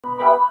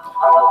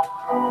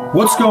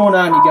What's going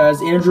on, you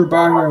guys? Andrew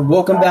Barr here, and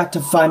welcome back to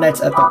Five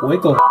Nights at the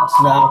Wiggle House.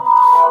 Now,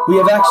 we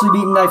have actually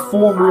beaten Night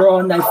 4, and we are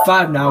on Night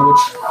 5 now,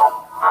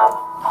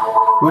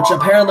 which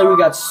apparently we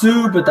got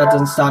sued, but that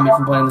doesn't stop me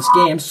from playing this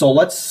game, so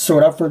let's,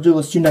 without further ado,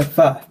 let's do Night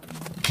 5.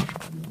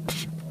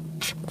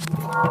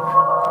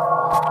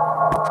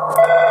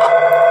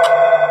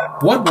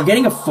 What? We're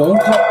getting a phone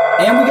call?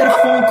 And we get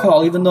a phone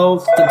call, even though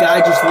the guy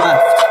just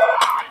left.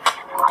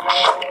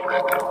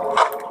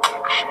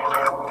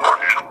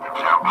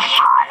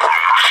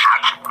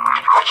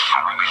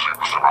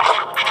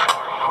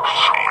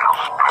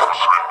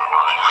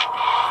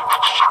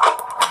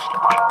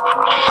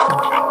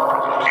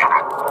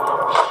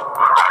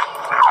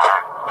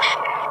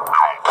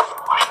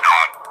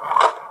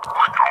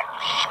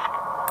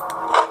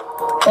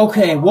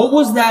 Okay, what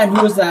was that and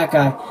who was that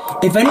guy?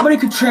 If anybody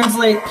could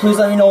translate, please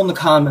let me know in the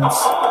comments.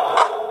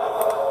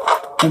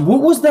 And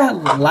what was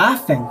that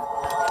laughing?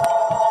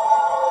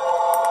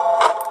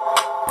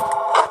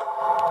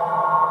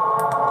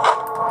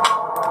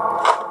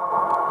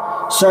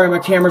 Sorry, my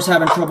camera's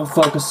having trouble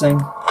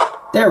focusing.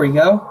 There we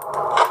go.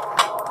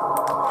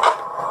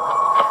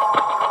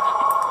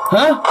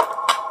 Huh?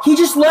 He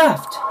just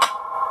left.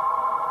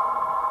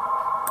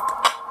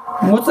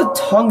 And what's the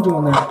tongue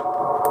doing there?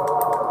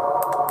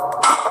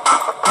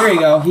 There you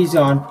go, he's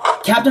gone.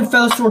 Captain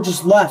Feathersword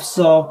just left,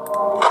 so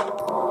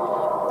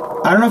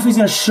I don't know if he's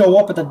gonna show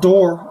up at the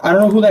door. I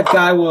don't know who that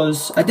guy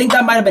was. I think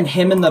that might have been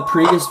him in the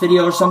previous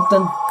video or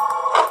something.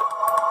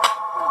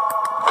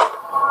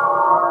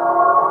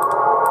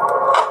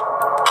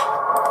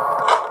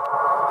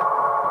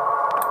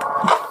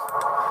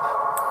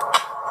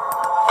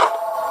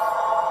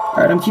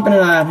 Alright, I'm keeping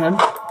an eye on him.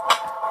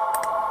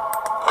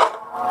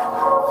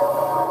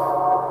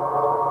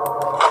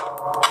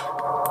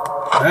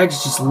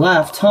 Rags just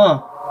left,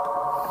 huh?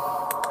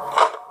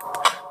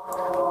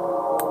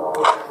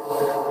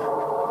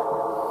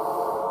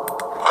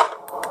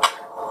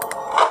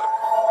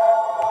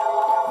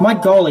 My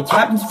golly,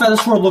 Captain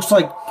Feathersword looks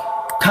like,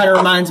 kind of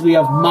reminds me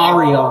of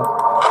Mario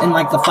in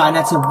like the Five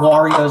Nights at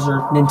Wario's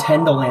or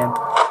Nintendo Land.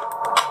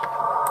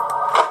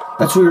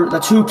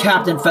 That's who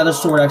Captain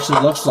Feathersword actually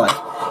looks like.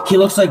 He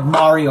looks like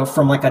Mario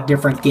from like a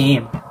different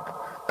game.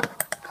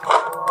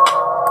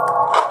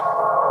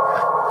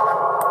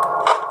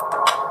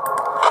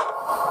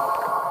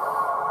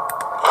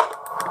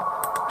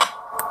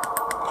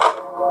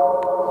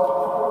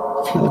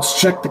 Okay, let's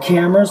check the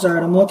cameras.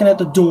 Alright, I'm looking at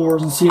the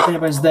doors and see if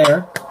anybody's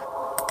there.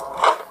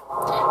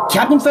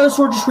 Captain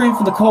Feathersword just ran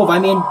for the cove. I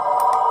mean,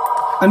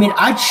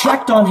 I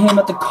checked on him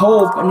at the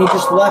cove and he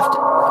just left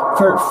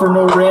for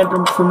no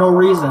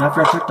reason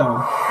after I checked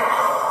on him.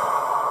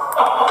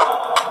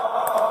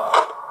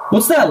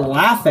 What's that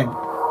laughing?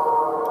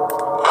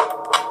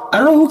 I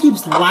don't know who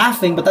keeps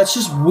laughing, but that's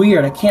just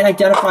weird. I can't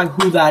identify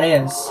who that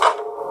is.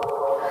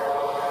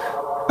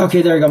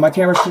 Okay, there you go. My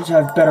camera should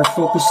have better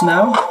focus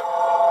now.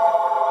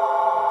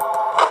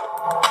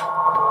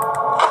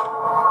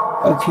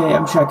 Okay,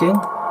 I'm checking.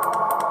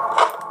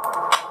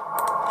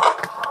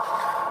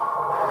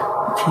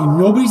 Okay,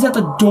 nobody's at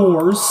the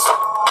doors.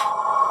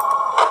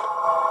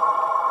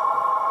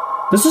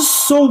 This is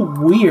so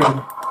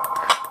weird.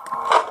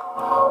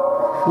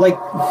 Like,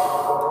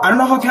 I don't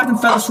know how Captain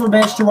Feathersword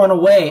managed to run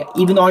away,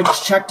 even though I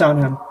just checked on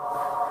him.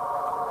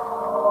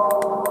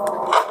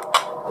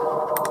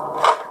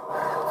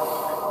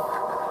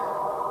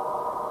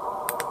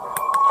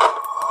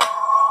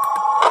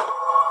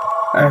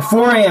 Alright,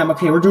 4 AM.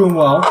 Okay, we're doing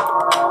well.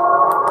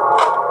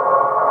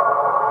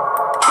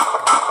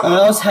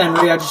 That was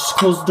Henry. I just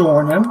closed the door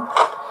on him.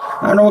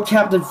 I don't know what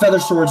Captain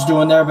Feathersword's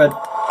doing there, but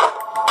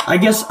I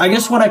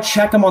guess when I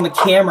check him on the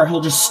camera, he'll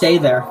just stay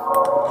there.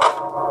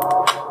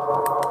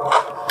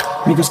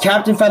 Because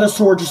Captain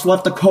Feathersword just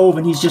left the cove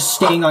and he's just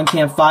staying on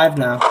Camp 5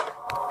 now.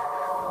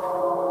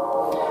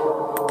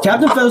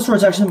 Captain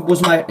Feathersword actually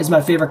was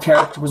my favorite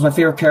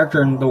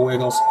character in the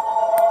Wiggles.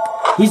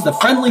 He's the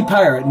friendly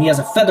pirate and he has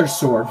a feather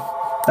sword.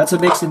 That's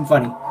what makes him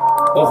funny.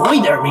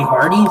 Ahoy there, me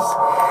hearties!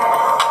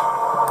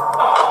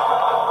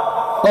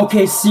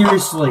 Okay,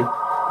 seriously.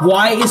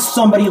 Why is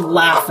somebody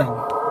laughing?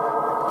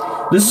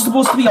 This is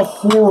supposed to be a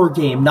horror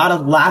game, not a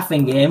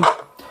laughing game.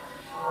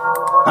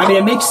 I mean,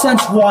 it makes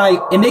sense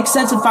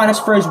in Five Nights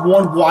at Freddy's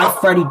 1 why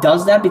Freddy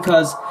does that,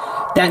 because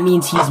that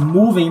means he's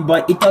moving,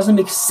 but it doesn't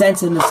make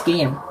sense in this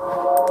game.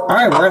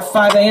 Alright, we're at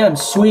 5 AM.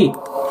 Sweet.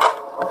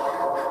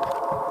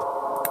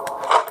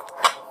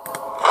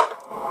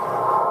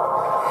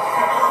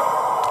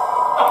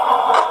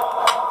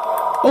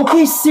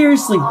 Okay,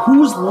 seriously,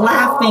 who's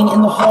laughing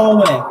in the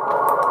hallway?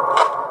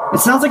 It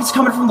sounds like it's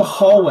coming from the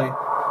hallway.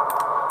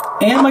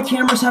 And my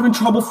camera's having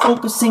trouble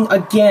focusing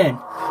again.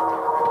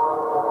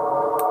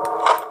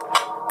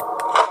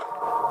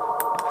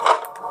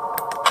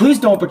 Please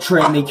don't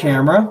betray me,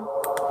 camera.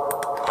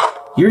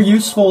 You're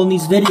useful in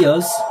these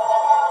videos.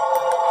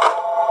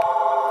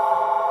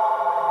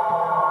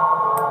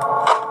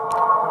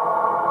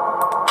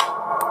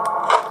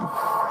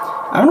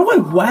 I don't know why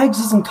Wags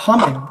isn't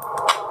coming.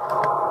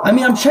 I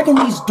mean, I'm checking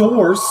these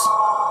doors.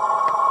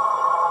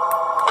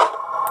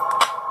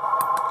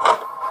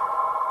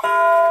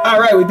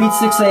 Alright, we beat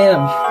 6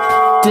 a.m.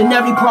 Didn't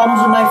have any problems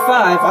with night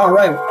 5.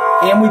 Alright,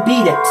 and we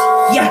beat it.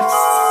 Yes!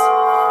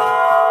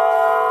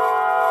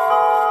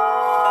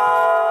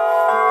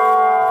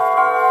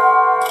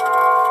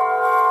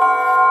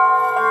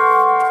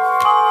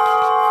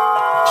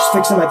 Just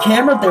fixing my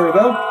camera. There we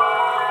go.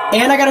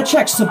 And I gotta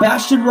check.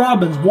 Sebastian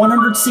Robbins,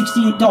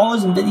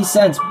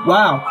 $168.50.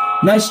 Wow.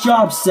 Nice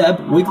job, Seb.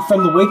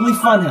 From the Wiggly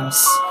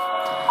Funhouse.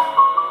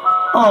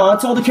 Oh,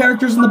 it's all the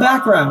characters in the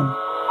background.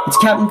 It's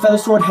Captain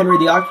Feathersword, Henry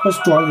the Octopus,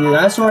 Dorothy the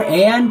Dinosaur,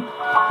 and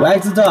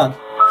Wags the Dog.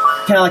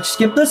 Can I, like,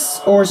 skip this?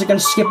 Or is it gonna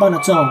skip on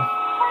its own?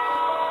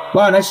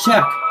 Wow, nice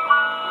check.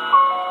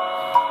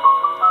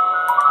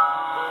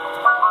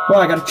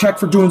 Wow, I gotta check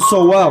for doing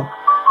so well.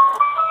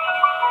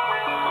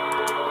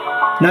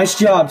 Nice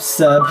job,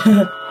 Seb.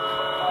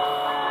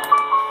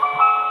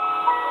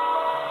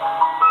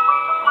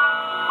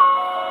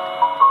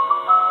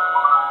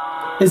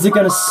 Is it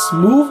gonna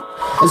move?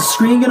 Is the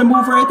screen gonna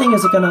move or anything?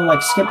 Is it gonna,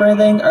 like, skip or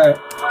anything? Alright.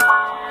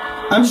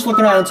 I'm just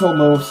looking at it until it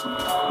moves.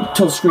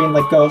 Until the screen,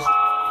 like, goes.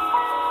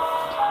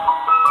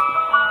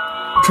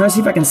 I'm trying to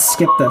see if I can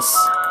skip this.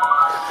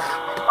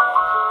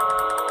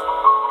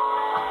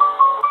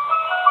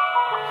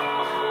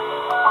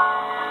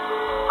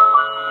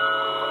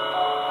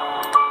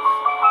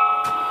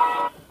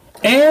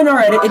 And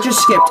alright, it just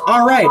skipped.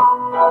 Alright.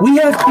 We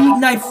have beat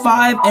night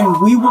 5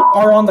 and we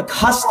are on the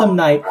custom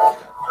night.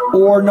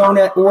 Or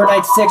night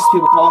 6,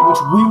 people call it, which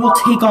we will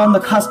take on the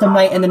custom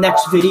night in the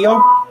next video.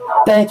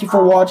 Thank you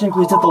for watching.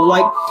 Please hit the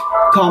like,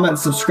 comment, and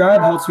subscribe.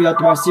 Helps me out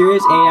to my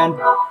series,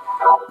 and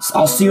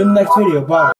I'll see you in the next video. Bye.